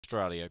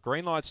Australia.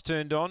 Green light's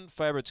turned on.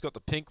 Favourite's got the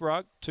pink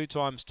rug 2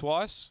 times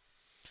twice.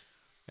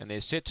 And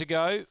they're set to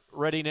go.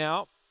 Ready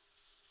now.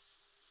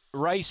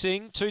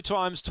 Racing 2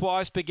 times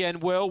twice, began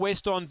well.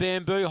 West on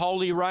Bamboo,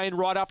 Holy Rain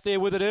right up there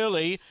with it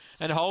early,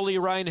 and Holy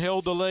Rain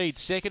held the lead.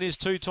 Second is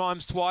 2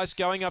 times twice,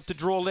 going up to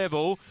draw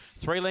level.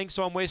 3 lengths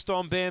on West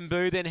on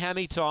Bamboo, then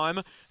Hammy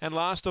Time, and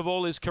last of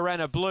all is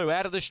Carana Blue.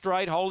 Out of the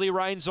straight, Holy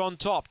Rain's on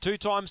top, 2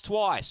 times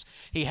twice.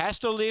 He has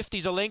to lift,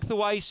 he's a length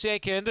away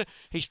second.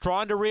 He's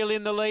trying to reel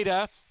in the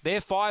leader.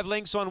 They're 5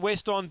 lengths on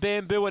West on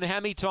Bamboo and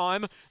Hammy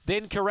Time,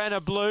 then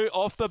Carana Blue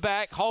off the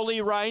back.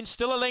 Holy Rain,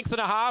 still a length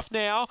and a half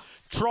now.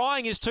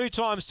 Trying is 2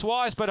 times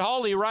twice, but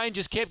Holy Rain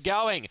just kept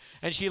going,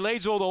 and she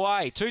leads all the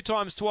way. 2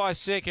 times twice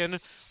second,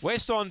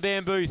 West on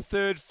Bamboo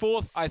third,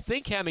 fourth, I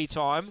think Hammy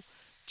Time,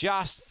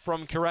 just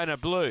from Carana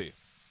Blue.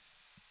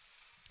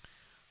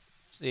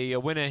 The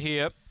winner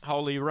here,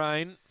 Holy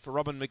Rain, for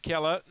Robin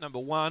McKellar, number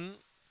 1.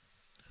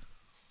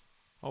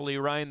 Holy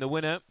Rain, the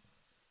winner,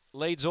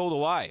 leads all the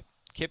way,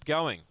 kept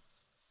going.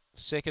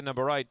 Second,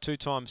 number 8, 2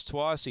 times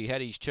twice, he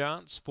had his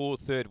chance. 4th,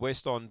 third,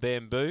 West on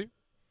Bamboo.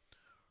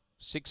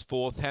 6th,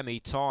 4th, Hammy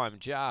Time,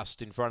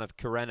 just in front of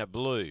Carana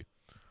Blue.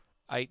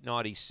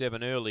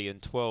 8.97 early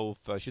and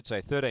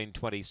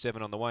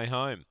 13.27 on the way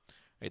home.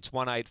 It's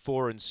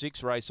 184 and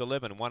 6, race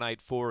 11,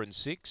 184 and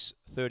 6,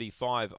 35